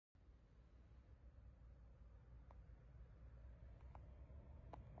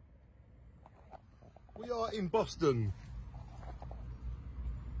are in Boston.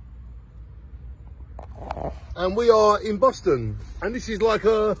 And we are in Boston. And this is like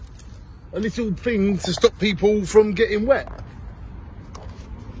a little thing to stop people from getting wet.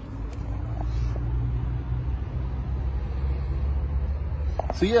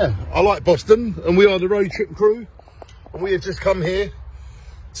 So yeah, I like Boston, and we are the road trip crew. And we have just come here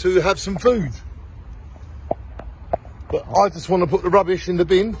to have some food. But I just want to put the rubbish in the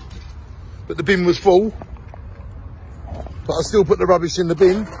bin. But the bin was full. But I still put the rubbish in the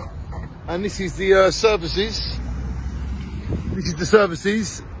bin. And this is the services. This is the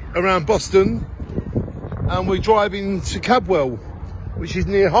services around Boston. And we're driving to Cadwell, which is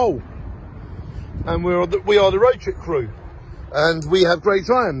near Hull. And we are the road trip crew. And we have great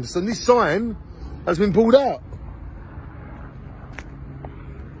times. And this sign has been pulled out.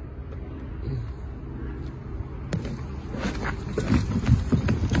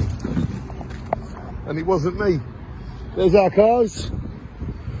 And it wasn't me. There's our cars,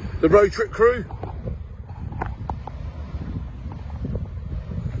 the road trip crew.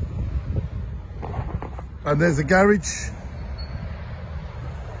 And there's a garage.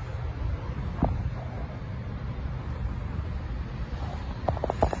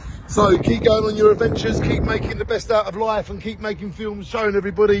 So keep going on your adventures, keep making the best out of life, and keep making films showing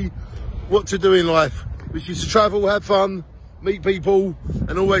everybody what to do in life, which is to travel, have fun, meet people,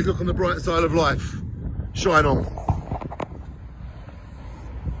 and always look on the bright side of life. Shine on.